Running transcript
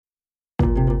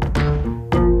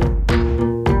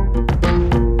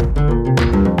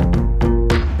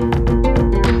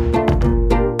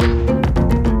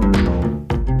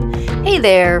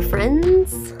there,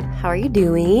 friends. How are you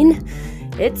doing?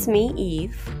 It's me,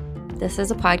 Eve. This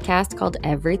is a podcast called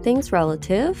Everything's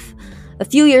Relative. A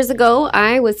few years ago,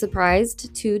 I was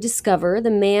surprised to discover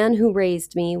the man who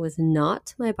raised me was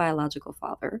not my biological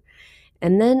father.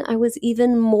 And then I was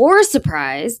even more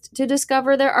surprised to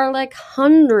discover there are like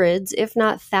hundreds, if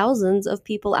not thousands, of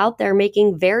people out there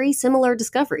making very similar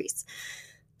discoveries.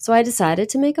 So I decided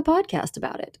to make a podcast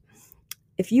about it.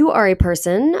 If you are a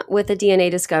person with a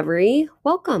DNA discovery,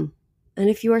 welcome. And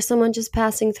if you are someone just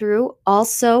passing through,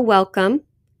 also welcome.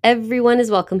 Everyone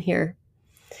is welcome here.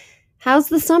 How's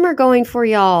the summer going for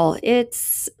y'all?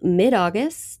 It's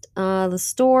mid-August. The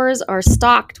stores are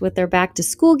stocked with their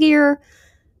back-to-school gear,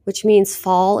 which means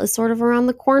fall is sort of around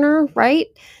the corner, right?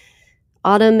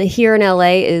 Autumn here in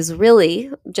LA is really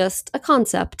just a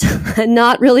concept,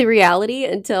 not really reality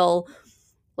until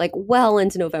like well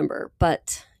into November.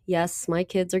 But yes, my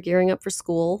kids are gearing up for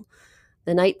school.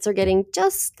 The nights are getting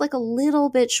just like a little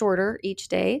bit shorter each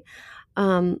day.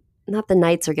 Not the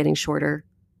nights are getting shorter.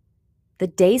 The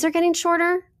days are getting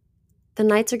shorter. The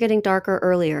nights are getting darker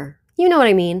earlier. You know what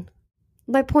I mean.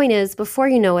 My point is, before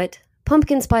you know it,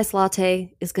 pumpkin spice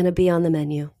latte is going to be on the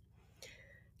menu.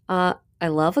 I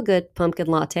love a good pumpkin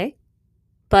latte.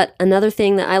 But another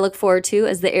thing that I look forward to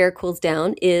as the air cools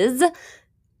down is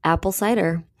apple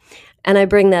cider. And I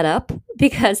bring that up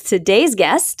because today's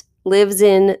guest lives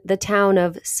in the town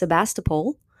of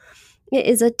Sebastopol. It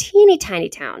is a teeny tiny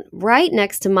town right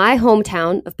next to my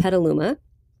hometown of Petaluma.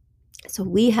 So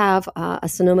we have a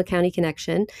Sonoma County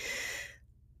connection.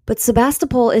 But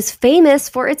Sebastopol is famous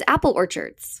for its apple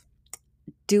orchards.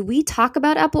 Do we talk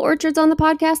about apple orchards on the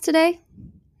podcast today?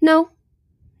 No,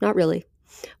 not really.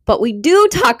 But we do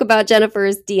talk about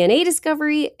Jennifer's DNA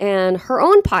discovery and her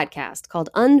own podcast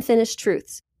called Unfinished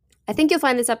Truths. I think you'll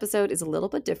find this episode is a little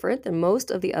bit different than most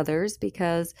of the others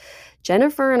because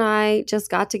Jennifer and I just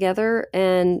got together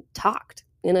and talked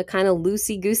in a kind of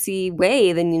loosey-goosey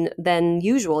way than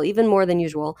usual, even more than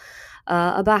usual,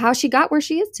 about how she got where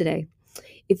she is today.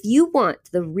 If you want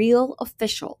the real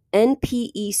official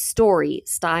NPE story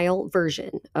style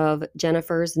version of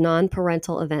Jennifer's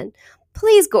non-parental event,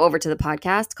 please go over to the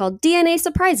podcast called DNA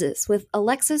Surprises with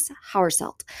Alexis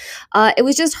Hauerselt. It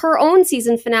was just her own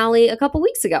season finale a couple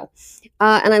weeks ago.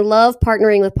 And I love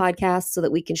partnering with podcasts so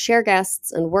that we can share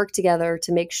guests and work together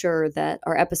to make sure that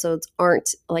our episodes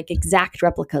aren't like exact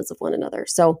replicas of one another.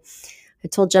 So I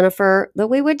told Jennifer that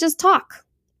we would just talk.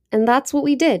 And that's what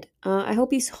we did. I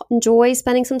hope you enjoy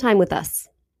spending some time with us.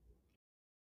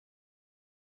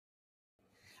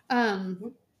 I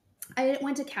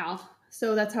went to Cal.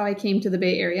 So that's how I came to the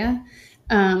Bay Area.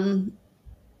 And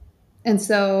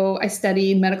so I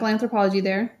studied medical anthropology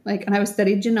there. And I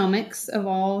studied genomics of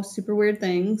all super weird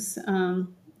things.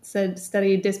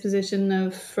 Studied disposition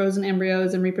of frozen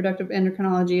embryos and reproductive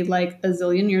endocrinology like a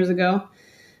zillion years ago.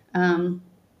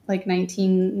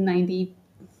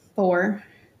 1994.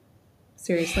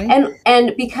 Seriously.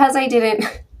 And because I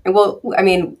didn't, well, I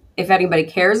mean, if anybody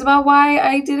cares about why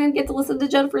I didn't get to listen to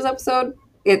Jennifer's episode,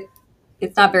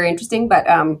 it's not very interesting, but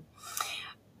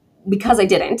because I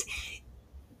didn't,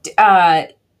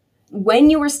 when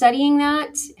you were studying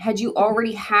that, had you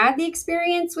already had the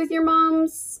experience with your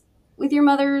mother's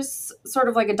sort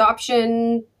of like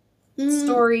adoption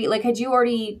story? Like, had you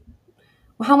already,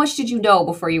 how much did you know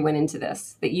before you went into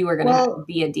this that you were going to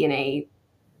be a DNA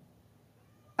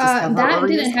that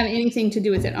didn't have anything to do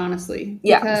with it, honestly.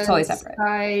 Yeah, it's totally separate.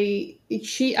 I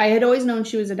had always known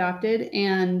she was adopted,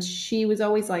 and she was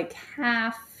always like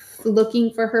half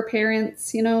looking for her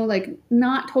parents,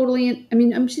 not totally. I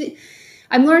mean, I'm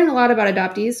learning a lot about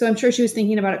adoptees, so I'm sure she was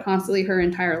thinking about it constantly her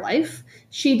entire life.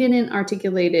 She didn't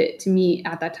articulate it to me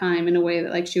at that time in a way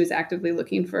that she was actively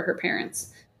looking for her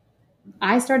parents.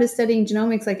 I started studying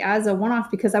genomics as a one-off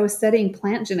because I was studying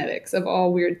plant genetics of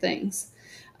all weird things.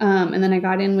 And then I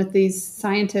got in with these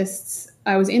scientists.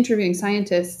 I was interviewing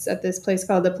scientists at this place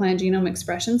called the Plant Genome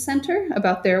Expression Center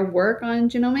about their work on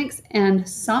genomics. And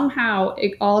somehow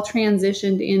it all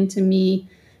transitioned into me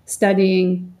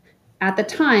studying, at the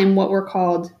time, what were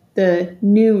called the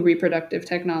new reproductive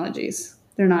technologies.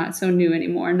 They're not so new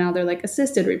anymore. Now they're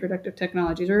assisted reproductive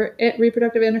technologies or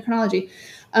reproductive endocrinology.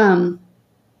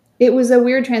 It was a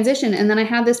weird transition. And then I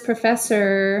had this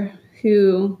professor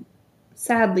who,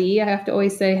 sadly, I have to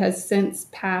always say, has since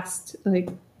passed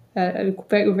at a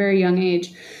very young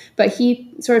age. But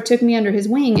he sort of took me under his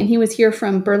wing, and he was here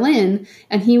from Berlin,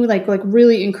 and he would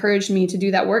really encouraged me to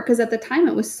do that work because at the time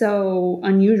it was so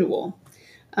unusual.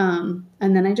 And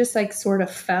then I just sort of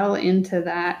fell into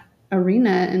that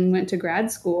arena and went to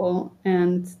grad school,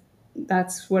 and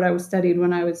that's what I was studied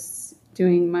when I was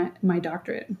doing my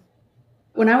doctorate.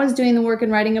 When I was doing the work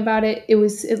and writing about it, it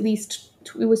was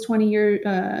 20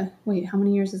 years. Wait, how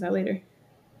many years is that later?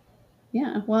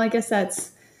 Yeah, well, I guess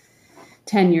that's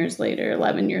 10 years later,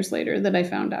 11 years later that I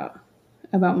found out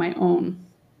about my own,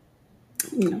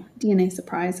 DNA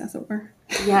surprise, as it were.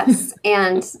 Yes.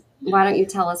 And why don't you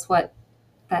tell us what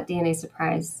that DNA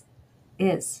surprise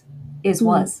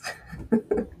was?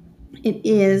 It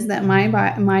is that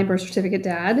my birth certificate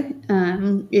dad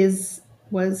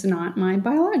was not my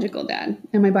biological dad,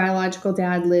 and my biological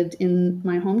dad lived in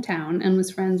my hometown and was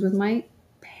friends with my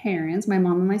parents, my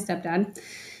mom and my stepdad,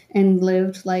 and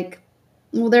lived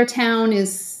their town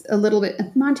is a little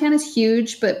bit. Montana's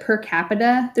huge, but per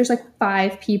capita, there's like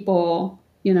 5 people,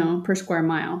 per square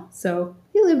mile. So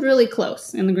he lived really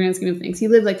close in the grand scheme of things. He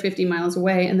lived like 50 miles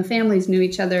away, and the families knew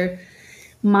each other.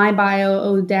 My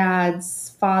bio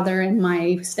dad's father and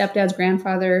my stepdad's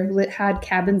grandfather had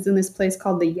cabins in this place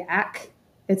called the Yak.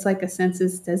 It's like a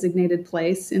census designated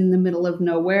place in the middle of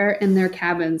nowhere, and their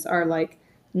cabins are like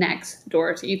next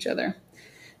door to each other.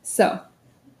 So,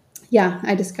 yeah,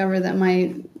 I discovered that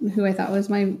who I thought was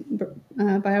my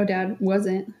bio dad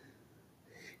wasn't.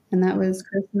 And that was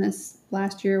Christmas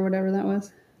last year, whatever that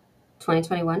was.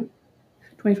 2021?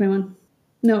 2021.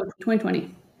 No,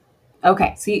 2020.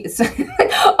 Okay, so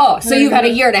you've had a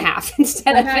year and a half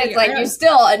instead of it's like you're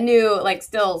still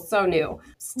still so new.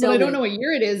 Still, I don't know what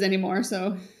year it is anymore,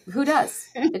 so. Who does?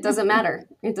 It doesn't matter.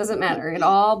 It doesn't matter. It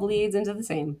all bleeds into the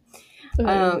same,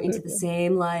 the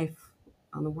same life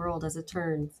on the world as it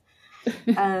turns.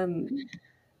 And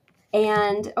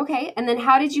then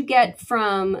how did you get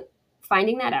from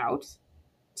finding that out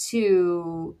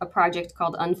to a project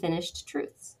called Unfinished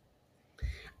Truths?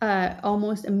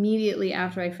 Almost immediately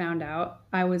after I found out,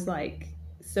 I was like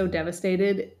so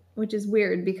devastated, which is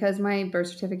weird because my birth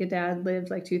certificate dad lived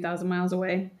like 2,000 miles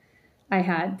away. I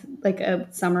had like a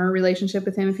summer relationship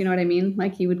with him, if you know what I mean.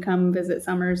 Like he would come visit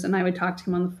summers and I would talk to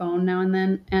him on the phone now and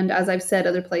then. And as I've said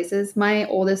other places, my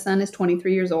oldest son is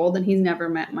 23 years old and he's never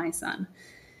met my son,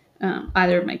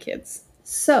 either of my kids.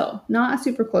 So not a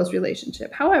super close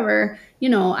relationship. However,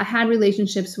 I had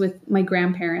relationships with my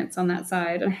grandparents on that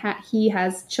side. He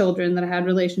has children that I had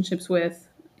relationships with.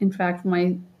 In fact,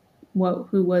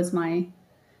 who was my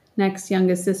next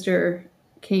youngest sister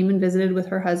came and visited with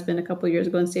her husband a couple of years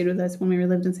ago and stayed with us when we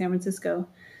lived in San Francisco.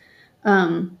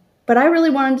 But I really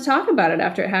wanted to talk about it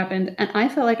after it happened. And I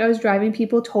felt like I was driving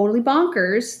people totally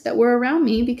bonkers that were around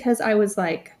me because I was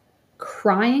like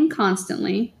crying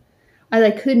constantly. I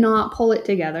could not pull it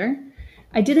together.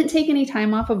 I didn't take any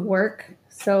time off of work.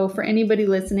 So for anybody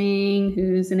listening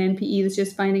who's an NPE that's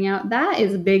just finding out, that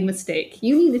is a big mistake.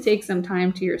 You need to take some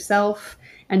time to yourself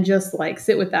and just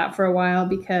sit with that for a while,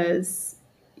 because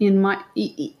being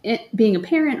a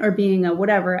parent or being a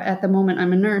whatever, at the moment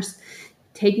I'm a nurse,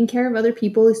 taking care of other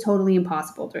people is totally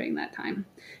impossible during that time.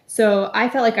 So I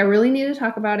felt like I really needed to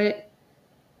talk about it,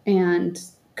 and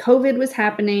COVID was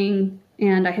happening.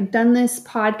 And I had done this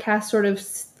podcast sort of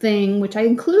thing, which I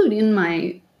include in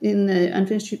the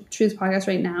Unfinished Truths podcast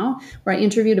right now, where I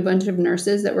interviewed a bunch of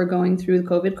nurses that were going through the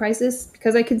COVID crisis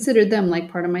because I considered them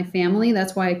like part of my family.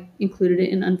 That's why I included it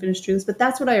in Unfinished Truths. But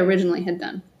that's what I originally had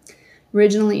done.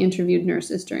 Originally interviewed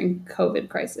nurses during COVID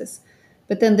crisis.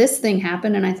 But then this thing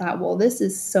happened and I thought, well, this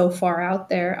is so far out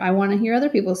there. I want to hear other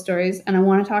people's stories and I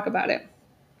want to talk about it.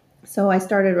 So I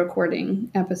started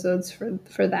recording episodes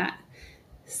for that.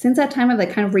 Since that time, I've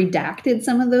kind of redacted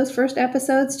some of those first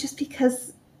episodes just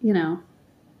because,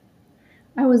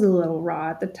 I was a little raw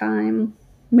at the time.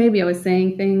 Maybe I was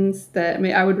saying things that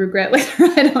I would regret later.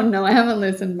 I don't know. I haven't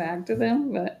listened back to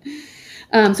them, but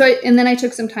and then I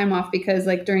took some time off because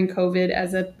during COVID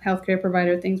as a healthcare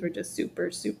provider, things were just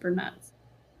super, super nuts.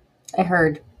 I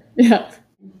heard. Yeah.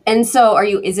 And so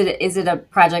is it a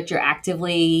project you're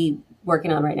actively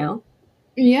working on right now?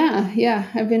 Yeah.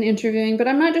 I've been interviewing, but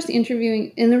I'm not just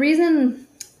interviewing. And the reason,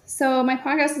 so my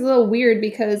podcast is a little weird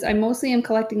because I mostly am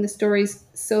collecting the stories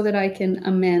so that I can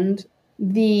amend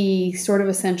the sort of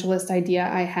essentialist idea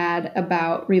I had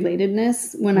about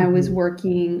relatedness when I was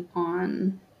working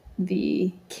on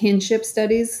the kinship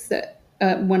studies that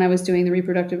when I was doing the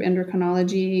reproductive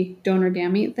endocrinology donor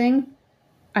gamete thing.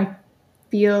 I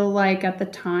feel like at the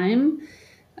time,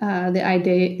 the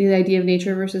idea of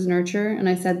nature versus nurture, and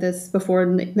I said this before,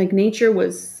 nature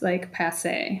was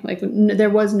passe, there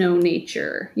was no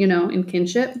nature, in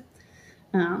kinship,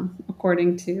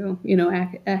 according to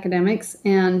academics,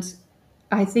 and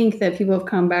I think that people have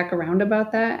come back around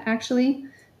about that actually,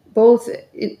 both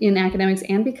in academics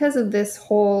and because of this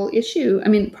whole issue. I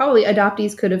mean, probably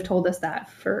adoptees could have told us that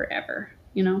forever,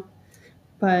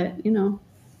 but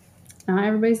not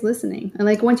everybody's listening. And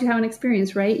like once you have an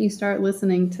experience, right, you start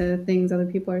listening to things other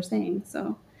people are saying.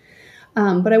 So,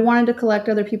 but I wanted to collect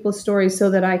other people's stories so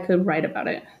that I could write about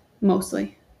it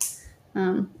mostly.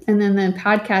 And then the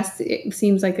podcast, it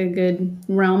seems like a good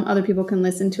realm. Other people can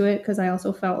listen to it because I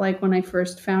also felt like when I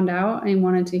first found out, I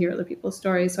wanted to hear other people's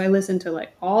stories. So I listened to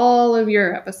like all of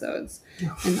your episodes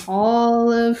and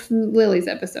all of Lily's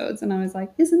episodes. And I was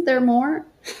like, isn't there more?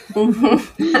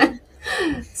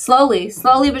 Slowly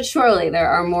but surely, there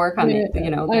are more coming. Yeah, you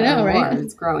know, I know, right? more.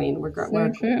 It's growing. We're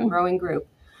a true. growing group.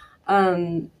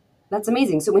 That's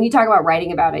amazing. So when you talk about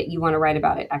writing about it, you want to write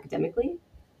about it academically?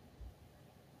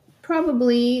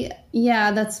 Probably,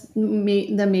 yeah, that's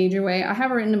the major way. I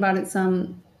have written about it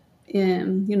some,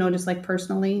 just like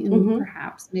personally, and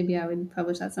perhaps maybe I would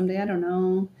publish that someday. I don't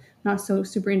know. Not so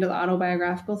super into the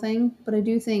autobiographical thing, but I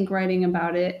do think writing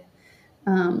about it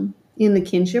in the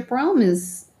kinship realm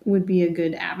would be a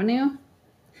good avenue.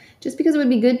 Just because it would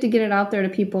be good to get it out there to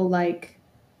people that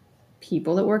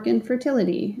work in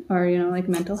fertility or like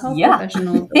mental health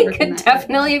professionals. It could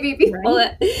definitely be people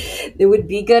that it would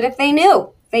be good if they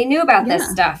knew about this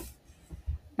stuff.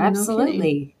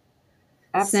 Absolutely.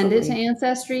 No, send it to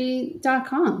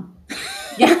ancestry.com.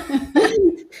 Yeah.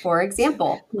 For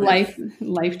example,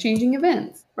 life-changing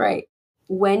events. Right.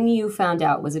 When you found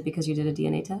out, was it because you did a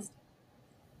DNA test?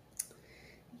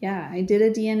 Yeah, I did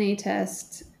a DNA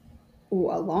test a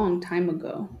long time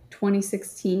ago,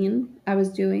 2016. I was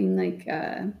doing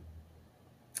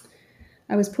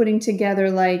I was putting together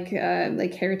like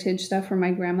heritage stuff for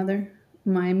my grandmother,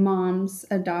 my mom's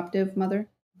adoptive mother.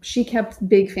 She kept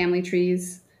big family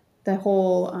trees. The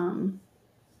whole,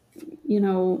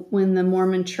 when the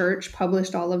Mormon Church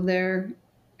published all of their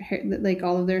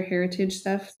heritage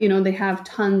stuff, they have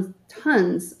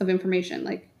tons of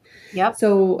information. Yep.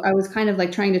 So I was kind of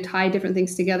like trying to tie different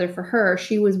things together for her.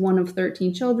 She was one of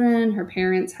 13 children. Her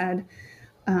parents had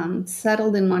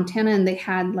settled in Montana, and they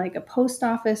had like a post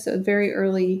office. So very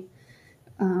early,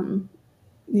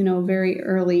 very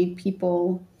early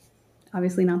people,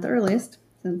 obviously not the earliest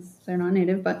since they're not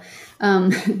native, but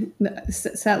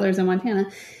settlers in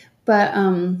Montana. But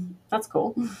that's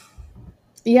cool.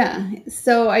 Yeah.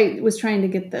 So I was trying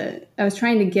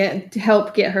to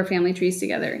help get her family trees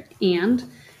together. And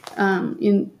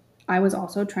I was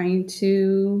also trying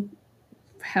to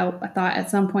help. I thought at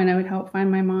some point I would help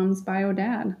find my mom's bio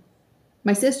dad.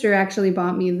 My sister actually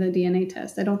bought me the DNA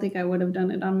test. I don't think I would have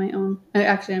done it on my own.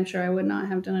 Actually, I'm sure I would not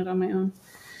have done it on my own.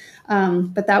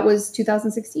 But that was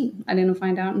 2016. I didn't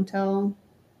find out until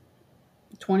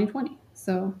 2020.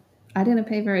 So I didn't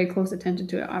pay very close attention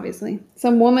to it, obviously.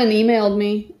 Some woman emailed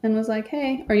me and was like,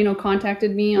 hey, or,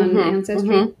 contacted me on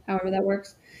Ancestry, however that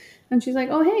works. And she's like,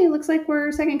 oh, hey, looks like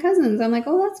we're second cousins. I'm like,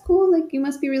 oh, that's cool. Like, you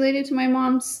must be related to my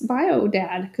mom's bio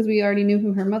dad, because we already knew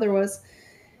who her mother was.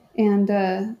 And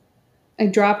I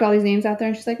dropped all these names out there,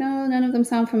 and she's like, oh, none of them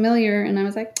sound familiar. And I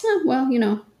was like, oh, well, she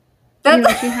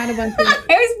had a bunch of... I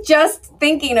was just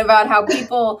thinking about how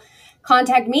people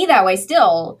contact me that way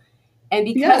still. And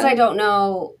because I don't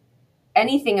know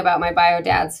anything about my bio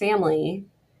dad's family,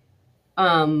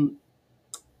 I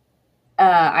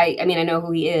mean, I know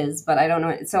who he is, but I don't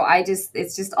know. So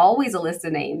it's just always a list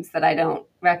of names that I don't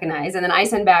recognize. And then I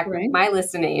send back my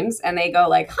list of names, and they go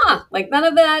like, like none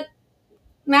of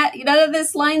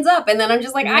this lines up. And then I'm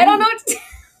just like, I don't know what to do.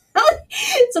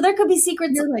 So there could be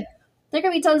secrets. There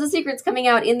could be tons of secrets coming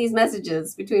out in these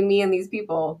messages between me and these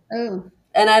people. Oh.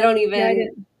 And I don't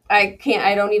even, I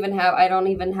don't even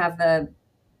have the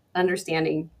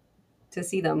understanding to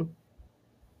see them.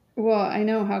 Well, I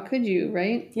know. How could you,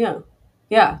 right? Yeah.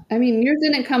 Yeah. I mean, yours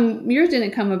didn't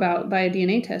come about by a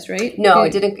DNA test, right? No,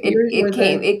 it didn't.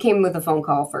 It came with a phone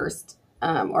call first,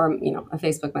 or a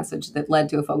Facebook message that led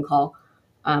to a phone call,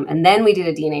 and then we did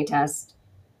a DNA test,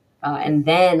 and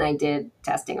then I did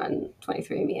testing on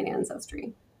 23andMe and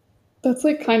Ancestry. That's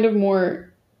like kind of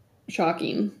more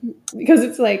shocking, because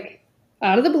it's like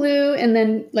out of the blue, and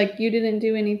then like you didn't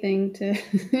do anything to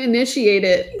initiate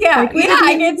it. Yeah, like,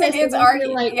 it's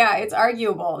arguable. Like, it's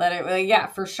arguable that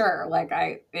it. For sure. Like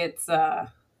I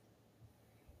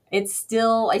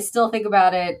still think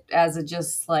about it as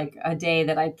just like a day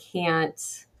that I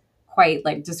can't quite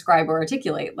like describe or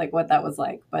articulate like what that was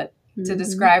like. But to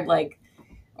describe like,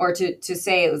 or to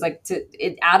say it was like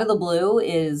out of the blue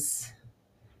is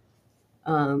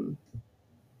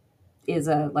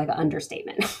a like an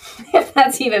understatement, if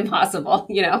that's even possible,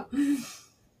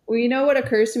 Well, what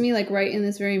occurs to me like right in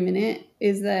this very minute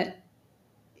is that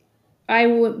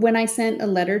when I sent a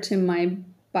letter to my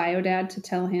bio dad to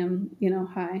tell him,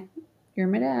 hi, you're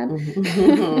my dad.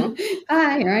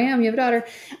 Hi, here I am. You have a daughter.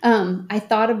 I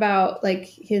thought about like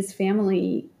his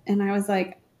family And I was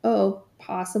like, oh,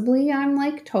 possibly I'm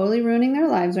like totally ruining their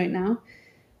lives right now,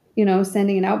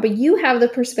 sending it out. But you have the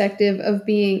perspective of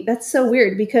being, that's so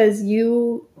weird because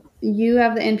you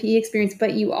have the NPE experience,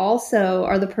 but you also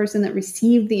are the person that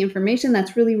received the information.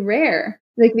 That's really rare.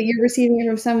 Like that you're receiving it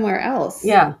from somewhere else.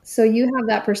 Yeah. So you have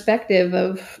that perspective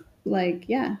of like,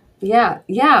 yeah. Yeah.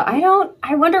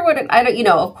 I wonder what I don't,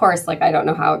 of course, like, I don't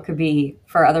know how it could be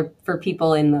for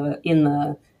people in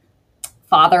the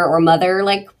father or mother,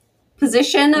 like,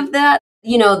 position of that,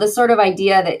 the sort of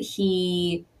idea that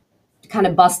he kind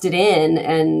of busted in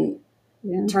and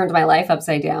turned my life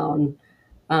upside down.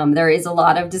 There is a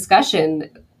lot of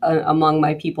discussion among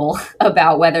my people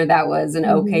about whether that was an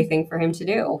okay thing for him to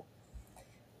do,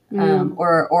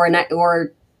 or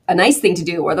a nice thing to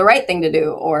do, or the right thing to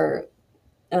do, or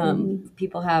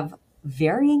people have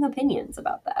varying opinions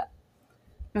about that.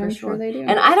 I'm sure they do.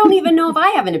 And I don't even know if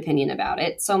I have an opinion about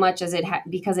it so much as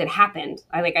because it happened.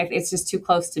 It's just too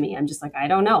close to me. I'm just like, I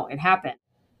don't know. It happened.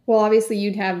 Well, obviously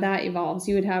you'd have that evolves.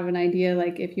 You would have an idea,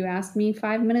 like if you asked me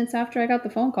 5 minutes after I got the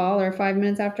phone call or 5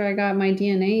 minutes after I got my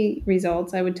DNA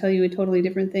results, I would tell you a totally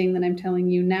different thing than I'm telling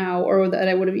you now, or that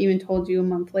I would have even told you a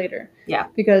month later. Yeah.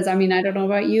 Because, I don't know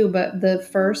about you, but the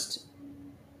first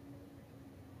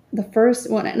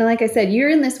one, and like I said, you're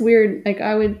in this weird,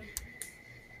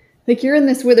 you're in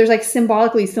this where there's like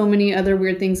symbolically so many other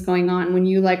weird things going on when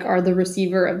you like are the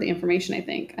receiver of the information. I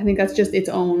think that's just its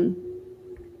own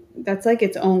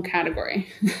category.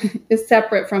 It's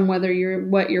separate from what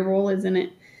your role is in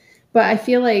it. But I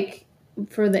feel like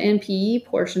for the NPE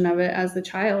portion of it as the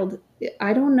child,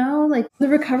 I don't know, like the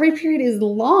recovery period is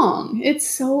long. It's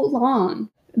so long.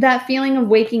 That feeling of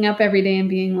waking up every day and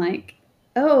being like,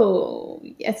 oh,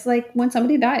 it's like when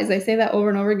somebody dies. I say that over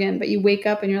and over again, but you wake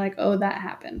up and you're like, oh, that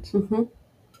happened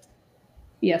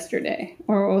yesterday,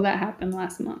 or oh, that happened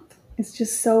last month. It's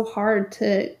just so hard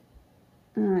to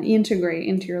integrate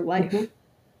into your life.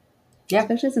 Yeah.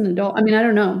 Especially as an adult. I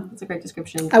don't know. That's a great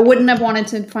description. I wouldn't have wanted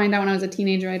to find out when I was a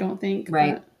teenager, I don't think.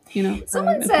 Right. But,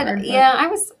 someone said,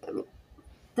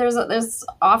 there's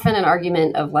often an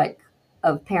argument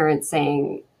of parents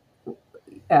saying,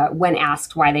 when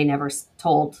asked why they never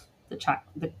told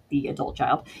the adult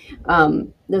child,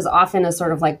 there's often a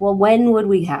sort of like, well, when would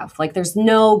we have? Like, there's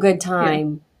no good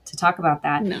time to talk about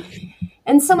that. No.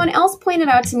 And someone else pointed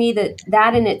out to me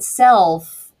that in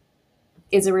itself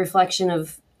is a reflection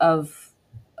of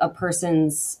a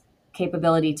person's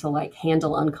capability to like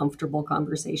handle uncomfortable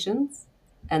conversations,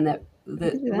 and that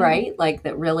right, like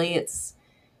that really it's.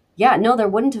 Yeah, no, there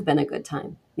wouldn't have been a good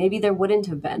time. Maybe there wouldn't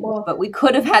have been, but we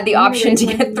could have had the option to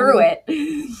get through it.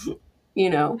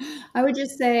 I would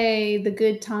just say the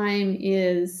good time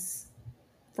is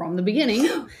from the beginning.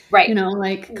 Right.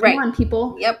 Come on,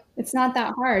 people. Yep. It's not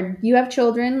that hard. You have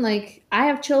children. Like, I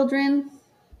have children.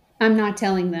 I'm not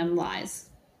telling them lies.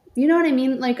 You know what I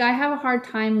mean? Like, I have a hard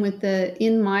time with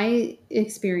in my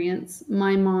experience,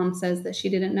 my mom says that she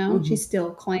didn't know. She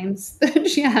still claims that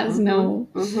she has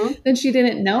that she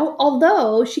didn't know.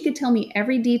 Although she could tell me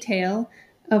every detail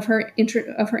of her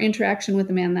interaction with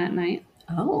the man that night.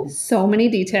 Oh. So many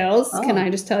details. Oh. Can I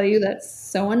just tell you that's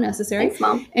so unnecessary? Thanks,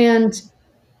 Mom. And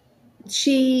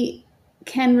she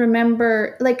can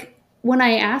remember, like, when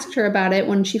I asked her about it,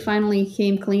 when she finally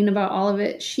came clean about all of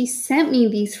it, she sent me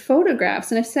these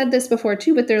photographs. And I've said this before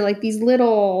too, but they're like these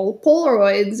little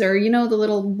Polaroids, or, the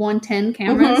little 110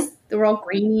 cameras. They were all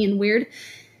grainy and weird.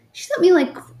 She sent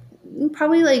me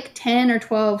probably 10 or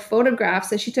 12 photographs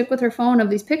that she took with her phone of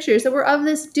these pictures that were of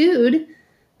this dude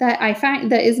that I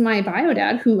find that is my bio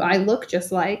dad, who I look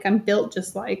just like, I'm built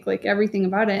just like everything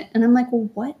about it. And I'm like, well,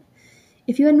 what?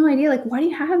 If you had no idea, why do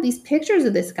you have these pictures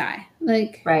of this guy?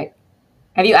 Right.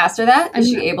 Have you asked her that? Is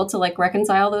she able to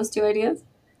reconcile those two ideas?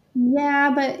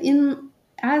 Yeah, but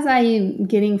as I'm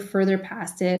getting further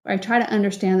past it, I try to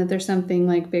understand that there's something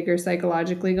bigger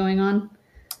psychologically going on.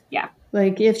 Yeah.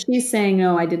 If she's saying,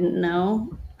 no, I didn't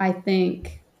know, I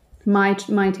think my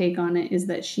take on it is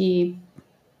that she,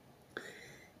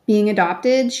 being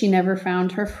adopted, she never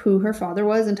found who her father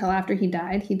was until after he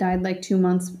died. He died 2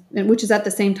 months, which is at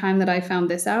the same time that I found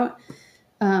this out.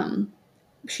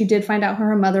 She did find out who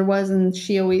her mother was, and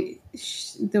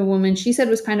the woman she said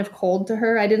was kind of cold to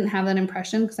her. I didn't have that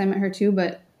impression because I met her too,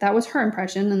 but that was her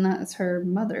impression, and that's her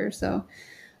mother. So,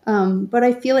 but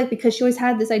I feel because she always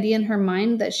had this idea in her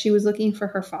mind that she was looking for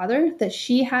her father, that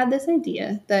she had this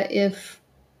idea that if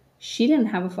she didn't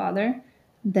have a father,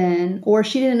 or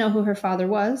she didn't know who her father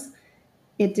was,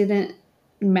 it didn't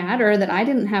matter that I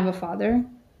didn't have a father,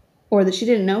 or that she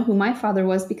didn't know who my father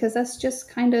was, because that's just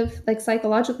kind of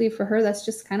psychologically for her, that's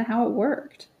just kind of how it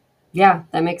worked. Yeah,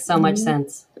 that makes so much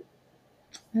sense.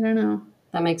 I don't know.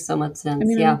 That makes so much I sense.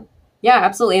 Yeah. mean, Yeah,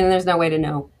 absolutely. And there's no way to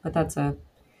know, but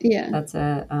yeah. that's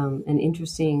an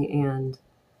interesting and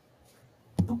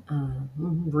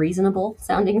reasonable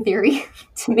sounding theory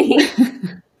to me.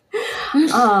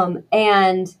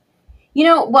 And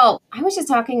well, I was just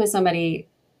talking with somebody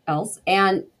else,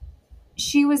 and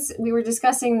we were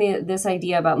discussing this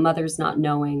idea about mothers not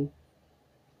knowing,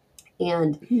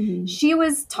 and Mhm. she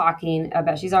was talking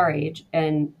about, she's our age,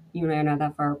 and you and I are not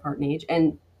that far apart in age,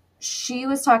 and she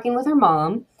was talking with her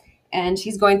mom, and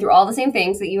she's going through all the same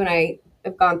things that you and I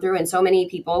have gone through, and so many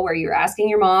people, where you're asking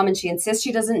your mom and she insists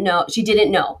she doesn't know, she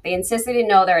didn't know, they insist they didn't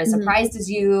know, they're as Mhm. surprised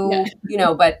as Yeah.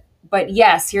 but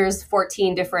yes, here's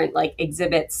 14 different like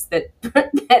exhibits that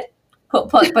that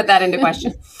put that into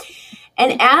question.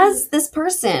 And as this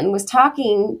person was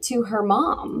talking to her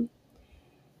mom,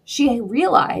 she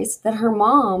realized that her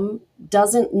mom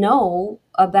doesn't know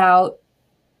about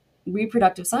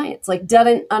reproductive science, like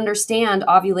doesn't understand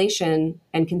ovulation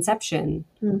and conception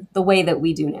Mm. the way that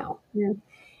we do now. Yeah.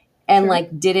 And Sure.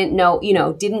 like didn't know,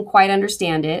 didn't quite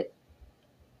understand it.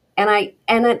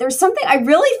 And there's something, I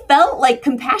really felt like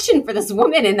compassion for this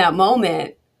woman in that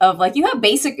moment of like, she had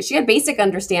basic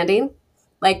understanding,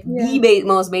 like Yeah. the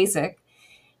most basic.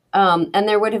 And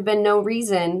there would have been no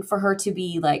reason for her to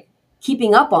be like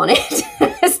keeping up on it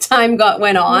as time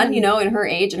went on, Yeah. in her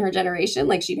age and her generation.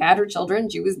 Like she'd had her children,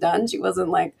 she was done. She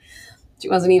wasn't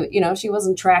even, she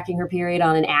wasn't tracking her period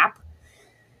on an app.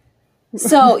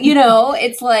 So,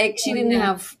 it's like she didn't Yeah.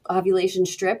 have ovulation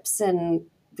strips and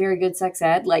very good sex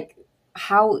ed. Like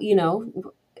how,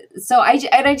 so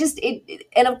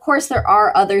and of course there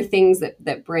are other things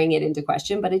that bring it into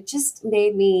question, but it just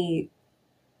made me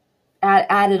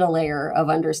added a layer of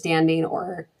understanding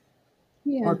or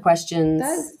Yeah. questions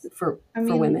That's, I for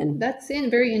mean, women. that's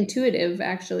very intuitive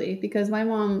actually, because my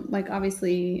mom, like,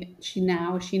 obviously she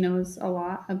knows a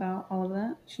lot about all of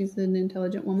that. She's an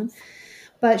intelligent woman,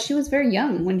 but she was very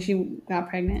young when she got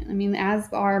pregnant. I mean, as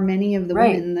are many of the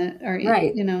Right. women that are,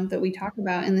 Right. that we talk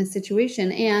about in this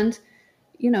situation. And,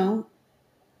 you know,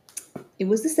 it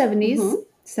was the 70s. Mm-hmm.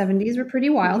 70s were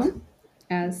pretty wild, Mm-hmm.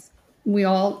 as we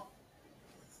all,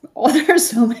 there are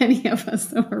so many of us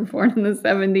that were born in the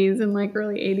 70s and like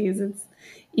early 80s. It's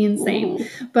insane.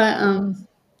 Mm-hmm. But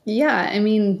yeah, I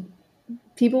mean,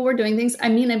 people were doing things. I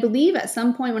mean, I believe at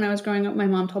some point when I was growing up, my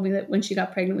mom told me that when she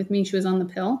got pregnant with me, she was on the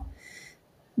pill.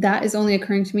 That is only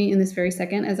occurring to me in this very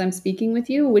second as I'm speaking with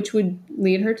you, which would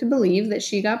lead her to believe that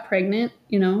she got pregnant,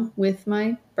 with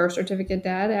my birth certificate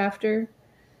dad after,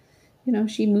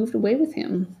 she moved away with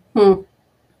him. Hmm.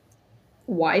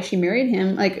 Why she married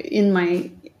him, like in my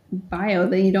bio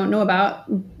that you don't know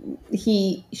about,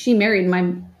 she married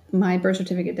my birth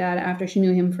certificate dad after she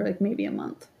knew him for like maybe a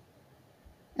month,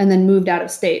 and then moved out of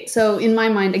state. So in my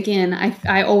mind, again,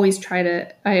 I always try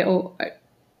to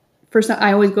first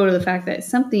I always go to the fact that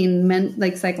something meant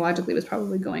like psychologically was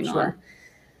probably going Sure. on,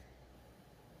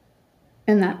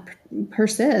 and that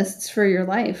persists for your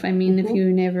life. I mean, Mm-hmm. if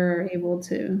you never are able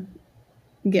to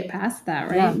get past that,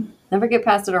 right? Yeah. Never get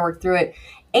past it or work through it,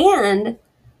 and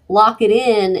lock it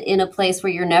in a place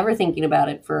where you're never thinking about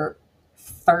it for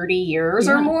 30 years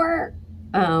or Yeah. more.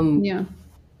 Yeah.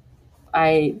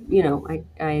 I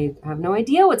have no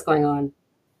idea what's going on.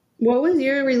 What was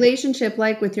your relationship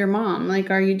like with your mom? Like,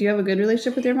 do you have a good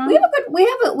relationship with your mom?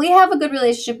 We have a good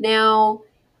relationship now,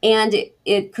 and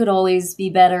it could always be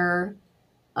better.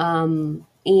 And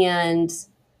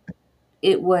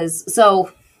it was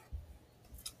so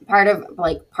part of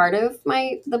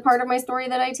my story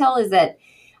that I tell is that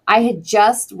I had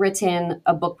just written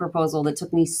a book proposal that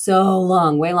took me so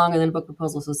long, way longer than a book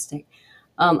proposal was supposed to take,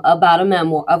 about a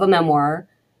memoir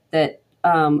that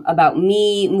about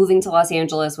me moving to Los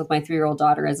Angeles with my 3-year-old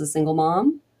daughter as a single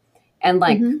mom. And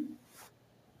like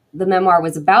the memoir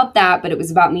was about that, but it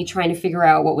was about me trying to figure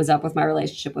out what was up with my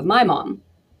relationship with my mom.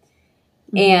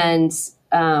 And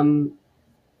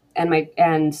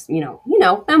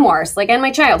memoirs, like, and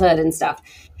my childhood and stuff.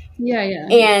 Yeah, yeah.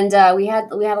 And we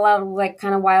had a lot of like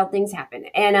kind of wild things happen,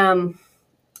 and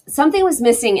something was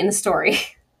missing in the story,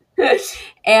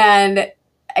 and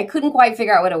I couldn't quite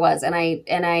figure out what it was. But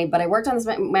I worked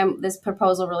on this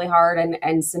proposal really hard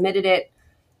and submitted it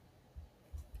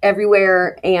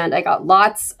everywhere, and I got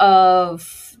lots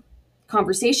of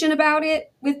conversation about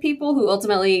it with people who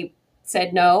ultimately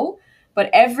said no, but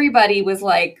everybody was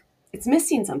like, it's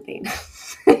missing something.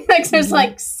 Like there's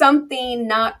like something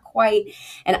not quite,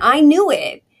 and I knew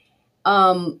it.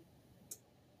 And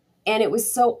it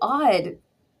was so odd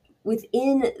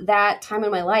within that time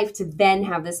in my life to then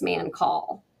have this man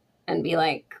call and be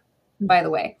like, by the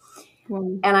way.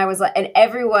 And I was like, and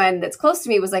everyone that's close to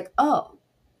me was like, oh,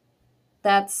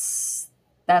 that's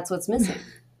that's what's missing.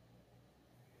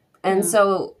 And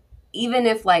so even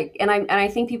if like, and I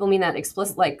think people mean that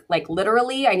explicit, like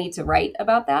literally I need to write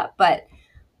about that, but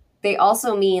they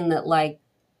also mean that like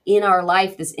in our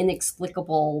life, this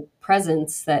inexplicable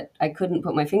presence that I couldn't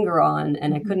put my finger on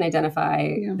and I couldn't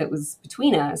identify that was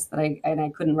between us that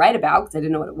I couldn't write about because I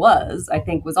didn't know what it was, I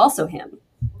think was also him.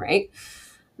 Right.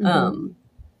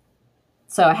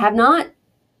 So I have not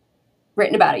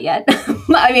written about it yet.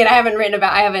 I mean, I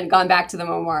haven't gone back to the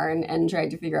memoir and tried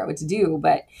to figure out what to do,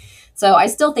 but so I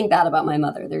still think that about my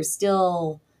mother. There's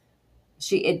still,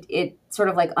 it sort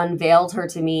of like unveiled her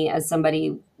to me as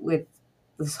somebody with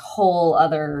this whole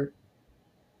other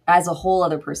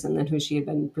person than who she had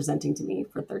been presenting to me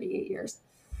for 38 years,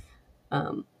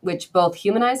 which both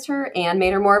humanized her and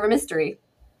made her more of a mystery.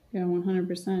 Yeah,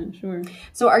 100%, sure.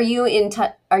 So are you in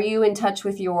touch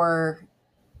with your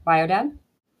bio dad?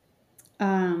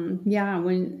 Yeah,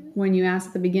 when you asked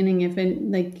at the beginning if it,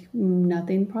 like,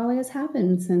 nothing probably has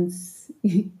happened since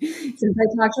I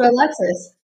talked to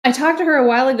Alexis. I talked to her a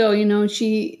while ago,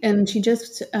 she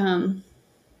just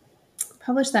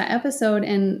published that episode,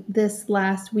 and this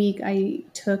last week I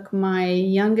took my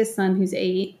youngest son, who's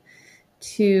 8,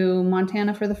 to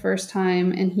Montana for the first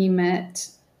time, and he met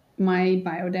my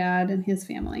bio dad and his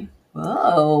family.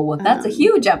 Whoa, that's a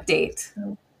huge update.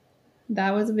 So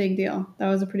that was a big deal. That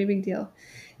was a pretty big deal.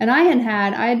 And I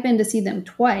had been to see them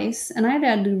twice, and I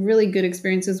had really good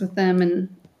experiences with them. And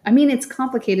I mean, it's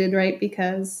complicated, right?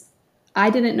 Because I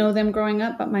didn't know them growing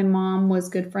up, but my mom was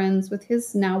good friends with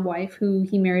his now wife, who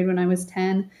he married when I was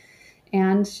 10.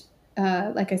 And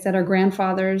like I said, our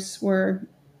grandfathers were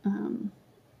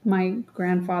my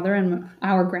grandfather and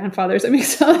our grandfathers. It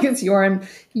makes it sound like it's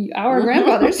our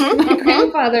grandfathers. My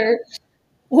grandfather,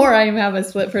 or I have a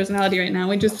split personality right now,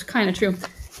 which is kind of true.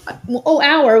 Well,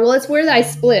 it's where I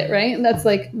split, right? And that's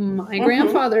like my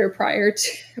grandfather prior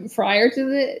to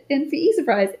the NPE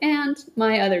surprise, and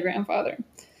my other grandfather,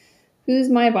 who's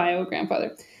my bio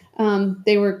grandfather.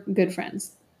 They were good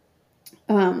friends.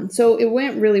 So it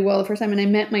went really well the first time, and I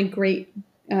met my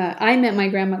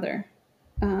grandmother,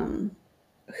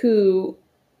 who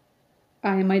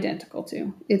I am identical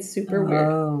to. It's super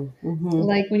weird.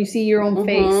 Like when you see your own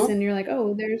face and you're like,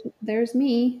 oh, there's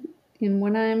me. And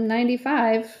when I'm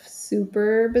 95,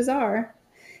 super bizarre.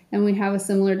 And we have a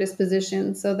similar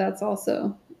disposition. So that's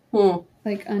also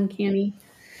like uncanny.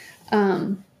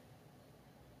 And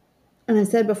I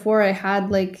said before, I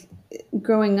had like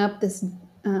growing up this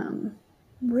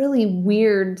really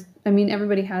weird, I mean,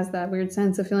 everybody has that weird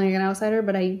sense of feeling like an outsider,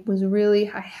 but I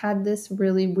had this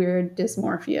really weird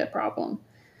dysmorphia problem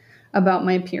about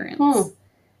my appearance.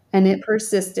 And it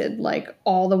persisted like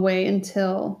all the way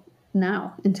until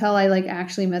I like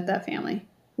actually met that family,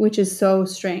 which is so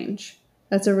strange.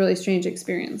 That's a really strange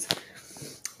experience.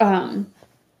 But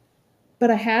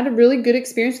I had a really good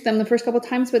experience with them the first couple of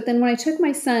times. But then when I took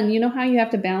my son, you know how you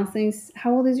have to balance things.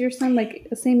 How old is your son? Like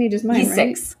the same age as mine, He's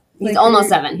right? 6. He's almost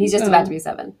 7. He's just about to be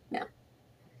 7. Yeah.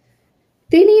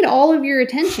 They need all of your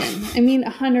attention. I mean,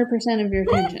 100% of your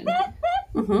attention.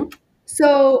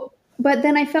 So, but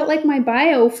then I felt like my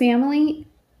bio family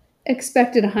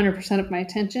expected 100% of my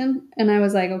attention. And I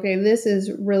was like, okay, this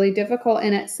is really difficult.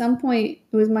 And at some point,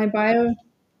 it was my bio.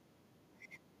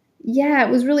 Yeah, it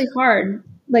was really hard.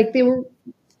 Like they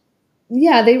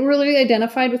really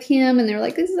identified with him, and they were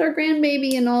like, this is our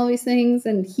grandbaby and all these things.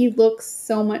 And he looks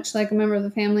so much like a member of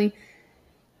the family.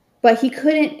 But he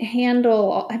couldn't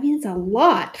handle, I mean, it's a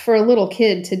lot for a little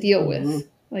kid to deal with.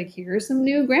 Like, here are some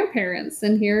new grandparents,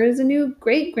 and here is a new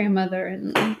great-grandmother,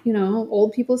 and,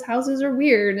 old people's houses are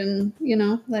weird, and,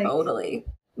 like... Totally.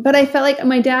 But I felt like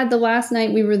my dad, the last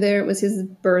night we were there, it was his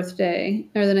birthday,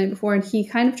 or the night before, and he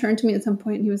kind of turned to me at some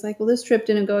point, and he was like, well, this trip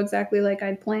didn't go exactly like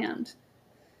I'd planned.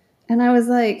 And I was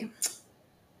like,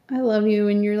 I love you,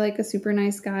 and you're, like, a super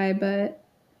nice guy, but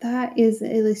that is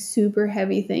a super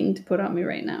heavy thing to put on me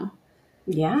right now.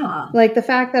 Yeah. Like the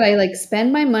fact that I like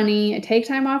spend my money, I take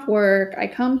time off work, I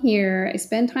come here, I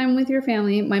spend time with your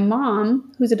family. My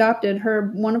mom, who's adopted,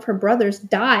 one of her brothers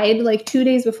died like 2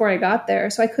 days before I got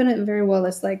there. So I couldn't very well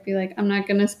just like be like, I'm not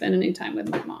going to spend any time with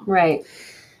my mom. Right.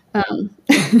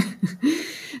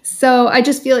 So I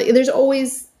just feel like there's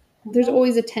always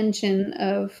a tension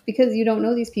of, because you don't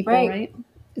know these people, right?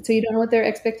 So you don't know what their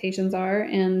expectations are.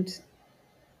 And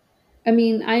I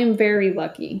mean, I am very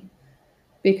lucky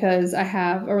because I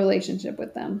have a relationship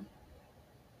with them.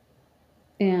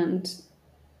 And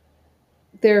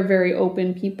they're very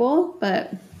open people,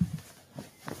 but,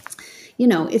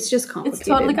 it's just complicated. It's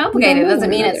totally complicated. It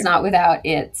doesn't mean it's not without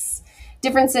its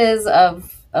differences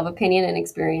of opinion and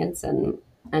experience and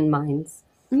minds.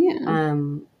 Yeah.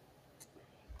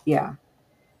 Yeah.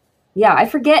 yeah, I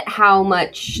forget how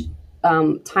much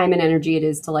time and energy it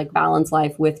is to like balance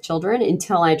life with children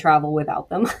until I travel without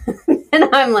them. And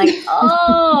I'm like,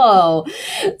 oh,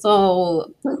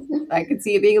 so I could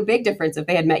see it being a big difference if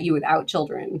they had met you without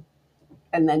children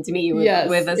and then to meet you with Yes,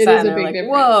 a it is son. a They're big like,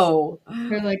 difference. whoa.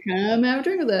 They're like, come have a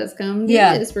drink with us. Come do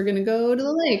Yeah, this. We're going to go to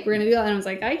the lake. We're going to do that. And I was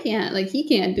like, I can't. Like, he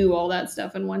can't do all that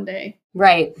stuff in one day,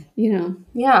 right. you know?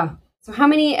 Yeah. So how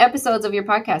many episodes of your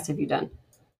podcast have you done?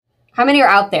 How many are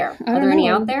out there? I Are don't there any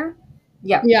out know. there?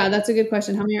 Yeah. Yeah, that's a good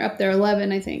question. How many are up there?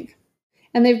 11, I think.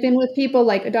 And they've been with people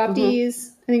like adoptees.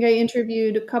 I think I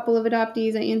interviewed a couple of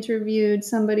adoptees. I interviewed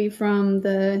somebody from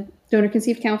the Donor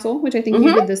Conceived Council, which I think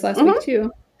you did this last week too.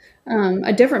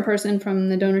 A different person from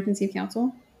the Donor Conceived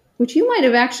Council, which you might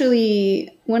have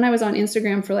actually, when I was on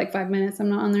Instagram for like 5 minutes, I'm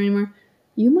not on there anymore,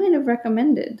 you might have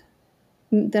recommended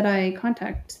that I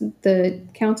contact the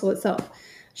council itself.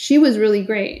 She was really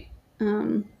great.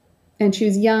 And she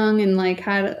was young and like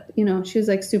had, she was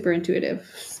like super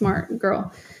intuitive, smart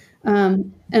girl.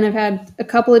 And I've had a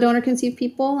couple of donor conceived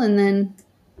people, and then,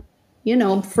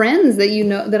 friends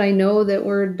that I know that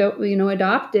were,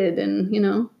 adopted,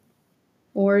 and,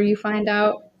 or you find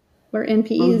out we're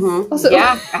NPEs. Also.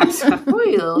 Yeah,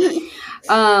 absolutely.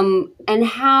 And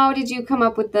how did you come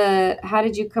up with the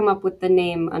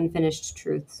name Unfinished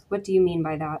Truths? What do you mean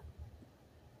by that?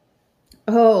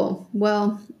 Oh,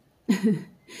 well,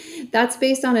 that's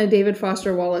based on a David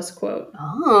Foster Wallace quote.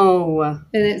 Oh.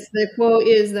 And the quote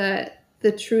is that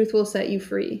the truth will set you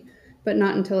free, but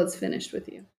not until it's finished with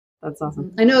you. That's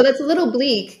awesome. I know that's a little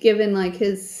bleak given like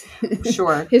his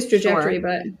Sure. his trajectory, sure.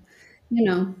 but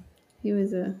he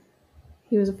was a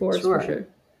force for sure.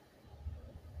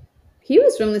 He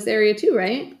was from this area too,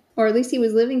 right? Or at least he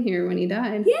was living here when he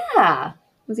died. Yeah.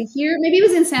 Was he here? Maybe he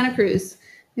was in Santa Cruz.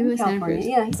 Maybe it was California.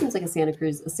 Santa Cruz. Yeah, he seems like a Santa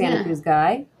Cruz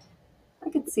guy. I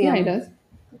could see him. Yeah, he does.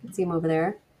 I could see him over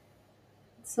there.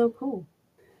 It's so cool.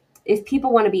 If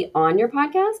people want to be on your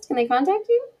podcast, can they contact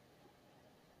you?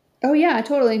 Oh yeah,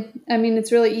 totally. I mean,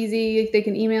 it's really easy. They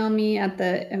can email me at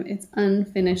it's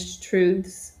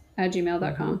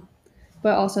unfinishedtruths@gmail.com.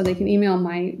 But also they can email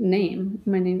my name.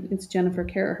 My name it's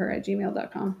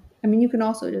jennifercaraher@gmail.com. I mean, you can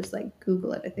also just like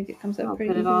Google it. I think it comes up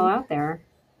pretty easily. Put it all out there.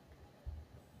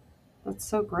 That's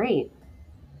so great.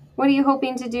 What are you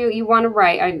hoping to do? You want to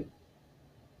write?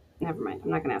 Never mind. I'm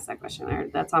not going to ask that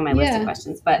question. That's on my list of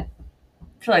questions, but I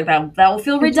feel like that will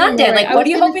feel redundant. Like, what are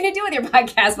you hoping to do with your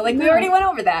podcast? But like, we already went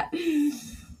over that.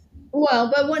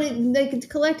 Well, but when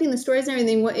collecting the stories and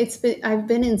everything, I've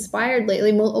been inspired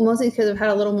lately, mostly because I've had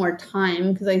a little more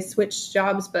time because I switched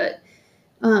jobs. But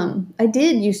I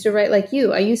did used to write like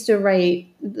you. I used to write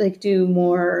do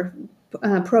more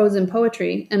prose and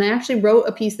poetry, and I actually wrote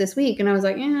a piece this week, and I was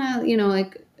like,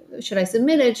 should I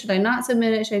submit it? Should I not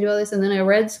submit it? Should I do all this? And then I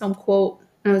read some quote,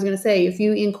 and I was going to say, if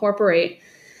you incorporate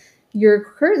your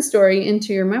current story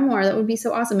into your memoir, that would be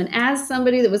so awesome. And as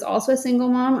somebody that was also a single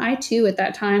mom, I too at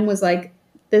that time was like,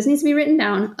 this needs to be written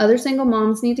down. Other single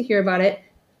moms need to hear about it.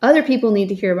 Other people need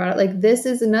to hear about it. Like, this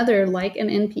is another, like an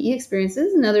NPE experience. This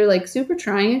is another like super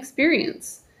trying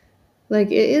experience. Like,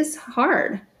 it is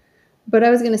hard. But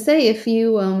I was going to say, if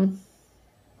you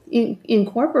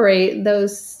incorporate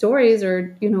those stories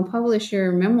or, publish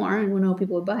your memoir, and I know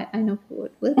people would buy it. I know people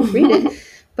would read it.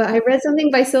 But I read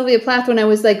something by Sylvia Plath when I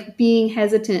was like being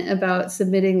hesitant about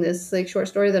submitting this like short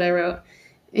story that I wrote.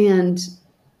 And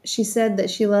she said that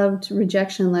she loved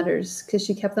rejection letters because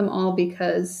she kept them all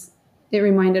because it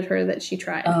reminded her that she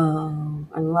tried. Oh,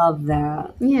 I love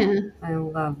that. Yeah. I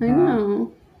love that. I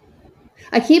know.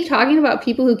 I keep talking about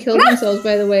people who killed themselves,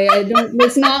 by the way.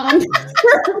 It's not on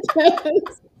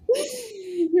purpose.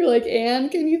 You're like, Anne,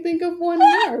 can you think of one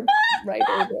more? Right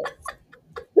over it.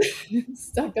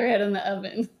 Stuck their head in the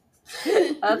oven.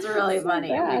 That's really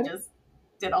funny. We just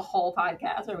did a whole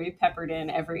podcast where we peppered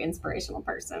in every inspirational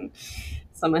person,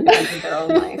 someone who ended their own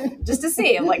life, just to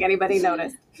see if like anybody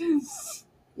noticed.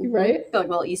 Right? Like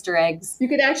little Easter eggs. You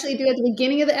could actually do at the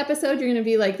beginning of the episode, you're going to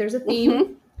be like, there's a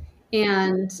theme,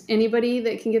 and anybody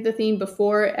that can get the theme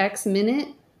before X minute,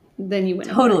 then you win.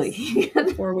 Totally.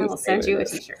 We'll send you a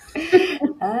t-shirt.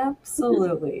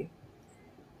 Absolutely.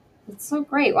 It's so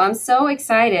great. Well, I'm so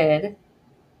excited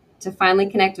to finally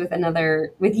connect with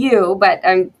you, but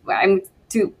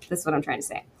this is what I'm trying to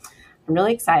say. I'm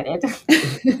really excited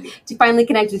to finally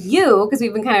connect with you because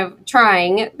we've been kind of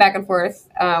trying back and forth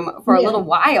for a little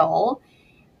while.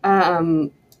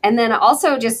 And then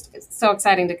also just so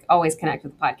exciting to always connect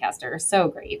with a podcaster. So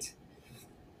great.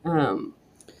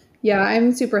 Yeah,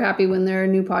 I'm super happy when there are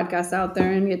new podcasts out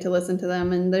there and get to listen to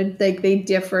them, and they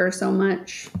differ so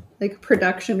much. like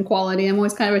production quality. I'm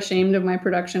always kind of ashamed of my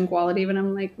production quality, but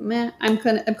I'm like, meh, I'm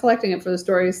collecting it for the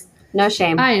stories. No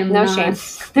shame. I am no not, shame.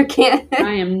 There can't.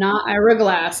 I am not Ira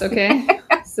Glass, okay?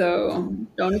 So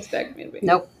don't expect me to be.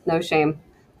 Nope. No shame.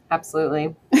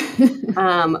 Absolutely.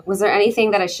 Was there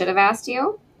anything that I should have asked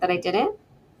you that I didn't?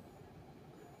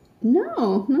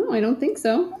 No, I don't think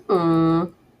so.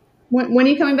 When are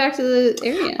you coming back to the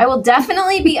area? I will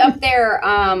definitely be up there.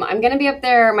 I'm going to be up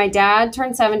there. My dad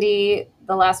turned 70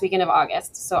 the last weekend of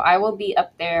August. So I will be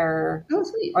up there. Oh,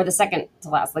 sweet. Or the second to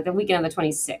last, like the weekend of the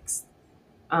 26th.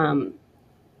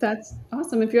 That's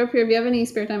awesome. If you're up here, if you have any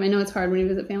spare time, I know it's hard when you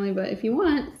visit family, but if you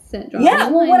want, drop yeah.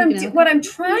 Well, line, what I'm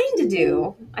trying to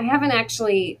do, I haven't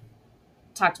actually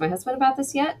talked to my husband about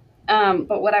this yet.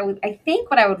 But what I would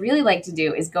really like to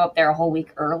do is go up there a whole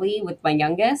week early with my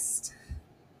youngest,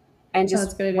 and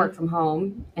just work from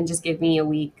home, and just give me a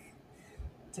week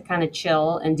to kind of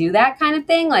chill and do that kind of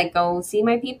thing, like go see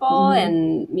my people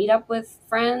and meet up with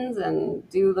friends and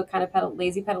do the kind of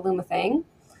lazy Petaluma thing.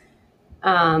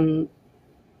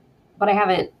 But I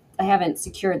haven't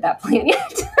secured that plan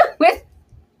yet.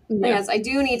 Yes, I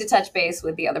do need to touch base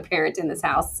with the other parent in this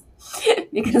house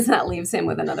because that leaves him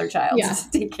with another child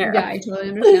to take care of. Yeah, I totally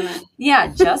understand that.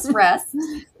 Yeah, just rest.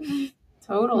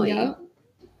 Totally. Yep.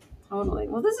 Totally.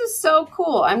 Well, this is so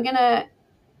cool. I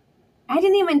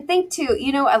didn't even think to,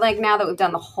 like now that we've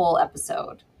done the whole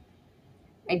episode,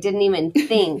 I didn't even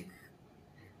think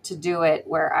to do it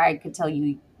where I could tell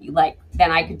you like,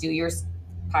 then I could do your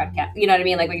podcast. You know what I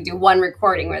mean? Like we could do one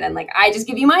recording where then like I just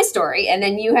give you my story and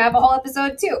then you have a whole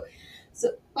episode too.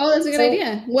 So, that's a good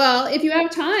idea. Well, if you have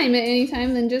time at any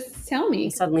time, then just tell me. I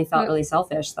suddenly felt really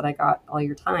selfish that I got all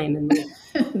your time and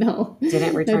no,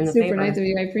 didn't return the favor. Super nice of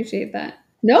you. I appreciate that.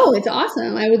 No, it's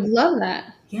awesome. I would love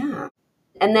that. Yeah.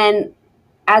 And then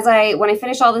when I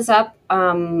finish all this up,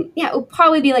 it'll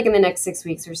probably be like in the next 6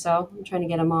 weeks or so. I'm trying to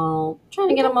get them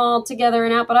all together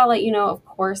and out, but I'll let you know. Of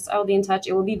course, I will be in touch.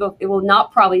 It will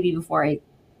not probably be before I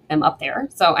am up there.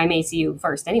 So I may see you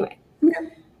first anyway.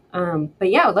 Okay. But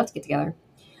yeah, I would love to get together.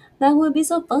 That would be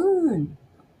so fun.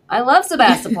 I love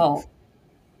Sebastopol.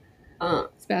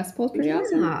 Sebastopol's pretty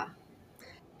awesome.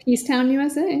 Peacetown,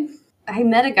 USA. I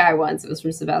met a guy once. It was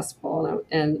from Sebastopol,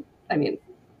 and I mean,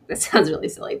 this sounds really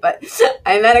silly, but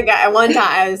I met a guy one time.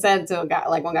 I said to a guy,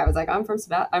 like one guy was like, "I'm from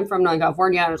Northern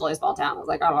California. It's a really small town." I was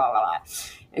like, "Oh, blah, blah, blah."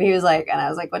 And he was like, and I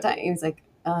was like, "What town?" He was like,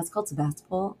 "It's called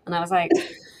Sebastopol." And I was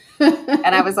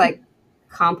like,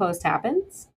 "Compost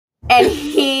happens." And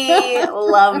he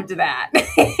loved that.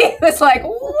 He was like,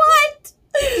 "What?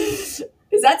 Is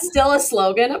that still a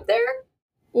slogan up there?"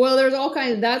 Well, there's all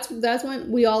kinds. That's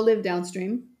when we all live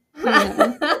downstream.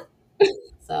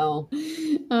 So,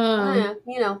 okay,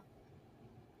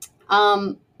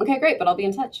 great. But I'll be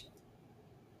in touch.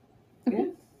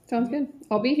 Okay, sounds good.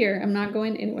 I'll be here. I'm not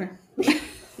going anywhere.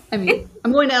 I mean,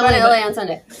 I'm going to LA. On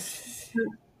Sunday.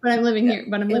 But I'm living here.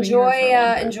 But I'm living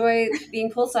here. Enjoy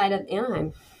being poolside at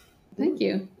Anaheim. Thank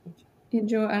you.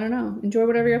 Enjoy. I don't know. Enjoy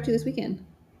whatever you're up to this weekend.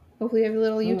 Hopefully, you have a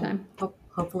little you time.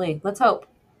 Hopefully, let's hope.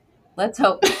 I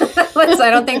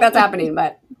don't think that's happening,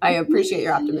 but I appreciate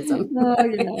your optimism.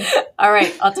 All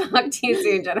right, I'll talk to you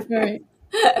soon, Jennifer. All right.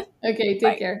 Okay.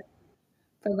 Take care.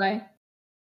 Bye-bye.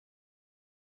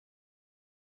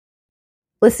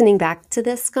 Listening back to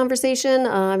this conversation,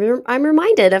 I'm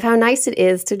reminded of how nice it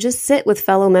is to just sit with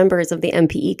fellow members of the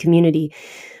MPE community.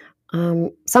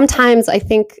 Sometimes I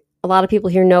think a lot of people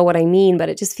here know what I mean, but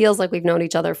it just feels like we've known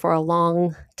each other for a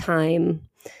long time,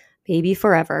 maybe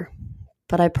forever.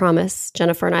 But I promise,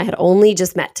 Jennifer and I had only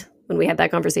just met when we had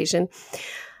that conversation.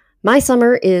 My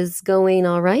summer is going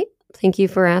all right. Thank you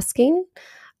for asking.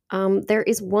 There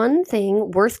is one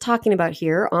thing worth talking about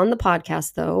here on the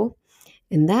podcast, though,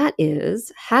 and that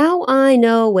is how I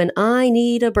know when I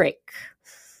need a break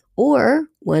or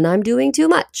when I'm doing too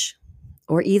much,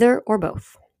 or either or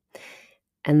both.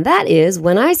 And that is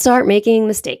when I start making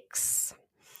mistakes.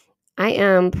 I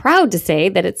am proud to say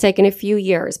that it's taken a few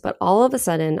years, but all of a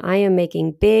sudden I am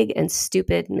making big and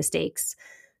stupid mistakes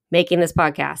making this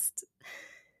podcast.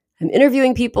 I'm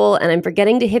interviewing people and I'm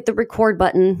forgetting to hit the record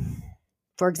button,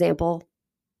 for example.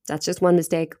 That's just one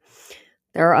mistake.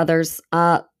 There are others.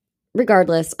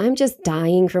 Regardless, I'm just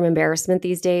dying from embarrassment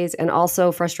these days and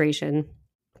also frustration.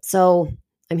 So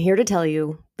I'm here to tell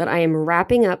you that I am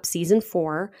wrapping up season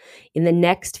 4 in the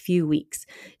next few weeks.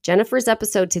 Jennifer's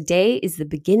episode today is the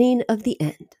beginning of the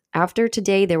end. After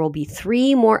today, there will be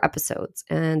 3 more episodes,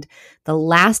 and the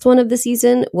last one of the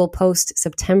season will post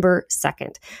September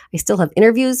 2nd. I still have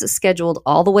interviews scheduled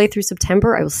all the way through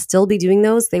September. I will still be doing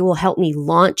those. They will help me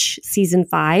launch season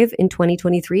 5 in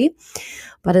 2023.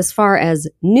 But as far as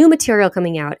new material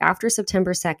coming out after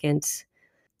September 2nd,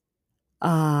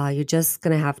 you're just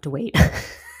going to have to wait.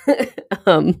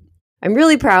 I'm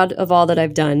really proud of all that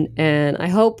I've done, and I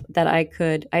hope that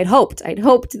I'd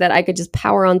hoped that I could just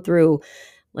power on through,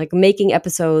 like making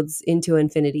episodes into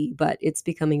infinity, but it's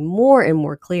becoming more and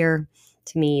more clear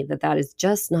to me that that is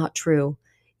just not true.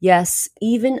 Yes,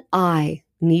 even I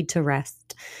need to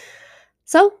rest.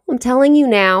 So I'm telling you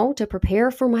now to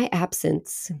prepare for my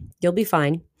absence. You'll be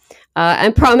fine.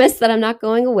 I promise that I'm not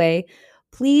going away.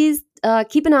 Please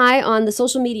keep an eye on the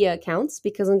social media accounts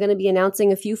because I'm going to be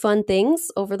announcing a few fun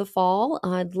things over the fall.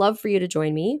 I'd love for you to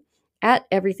join me. At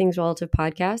Everything's Relative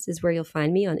Podcast is where you'll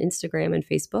find me on Instagram and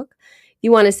Facebook. If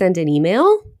you want to send an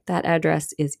email, that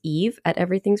address is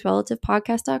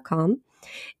eve@everythingsrelativepodcast.com.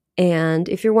 And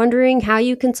if you're wondering how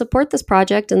you can support this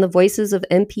project and the voices of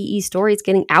MPE stories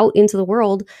getting out into the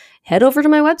world, head over to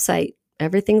my website,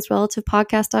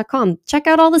 everythingsrelativepodcast.com. Check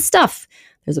out all the stuff.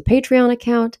 There's a Patreon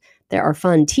account. There are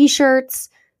fun t-shirts,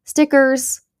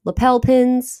 stickers, lapel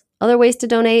pins, other ways to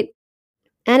donate.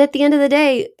 And at the end of the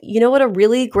day, you know what a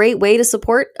really great way to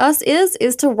support us is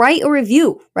to write a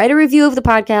review. Write a review of the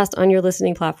podcast on your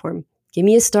listening platform. Give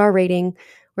me a star rating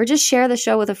or just share the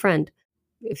show with a friend.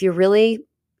 If you're really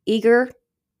eager,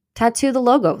 tattoo the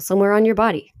logo somewhere on your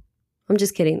body. I'm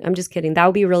just kidding. That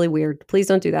would be really weird. Please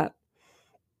don't do that.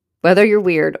 Whether you're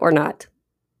weird or not.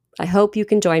 I hope you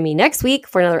can join me next week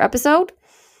for another episode.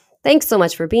 Thanks so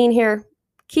much for being here.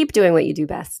 Keep doing what you do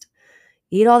best.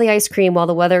 Eat all the ice cream while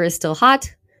the weather is still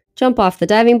hot. Jump off the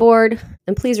diving board.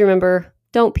 And please remember,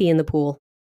 don't pee in the pool.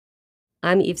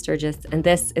 I'm Eve Sturgis, and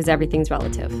this is Everything's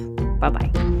Relative.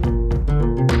 Bye-bye.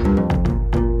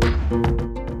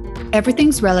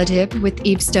 Everything's Relative with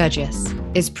Eve Sturgis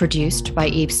is produced by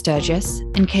Eve Sturgis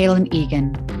and Kaylin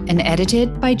Egan and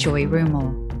edited by Joy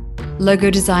Rumel.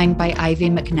 Logo designed by Ivy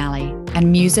McNally,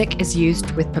 and music is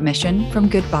used with permission from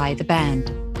Goodbye the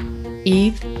Band.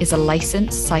 Eve is a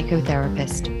licensed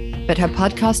psychotherapist, but her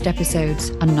podcast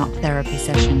episodes are not therapy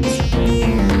sessions.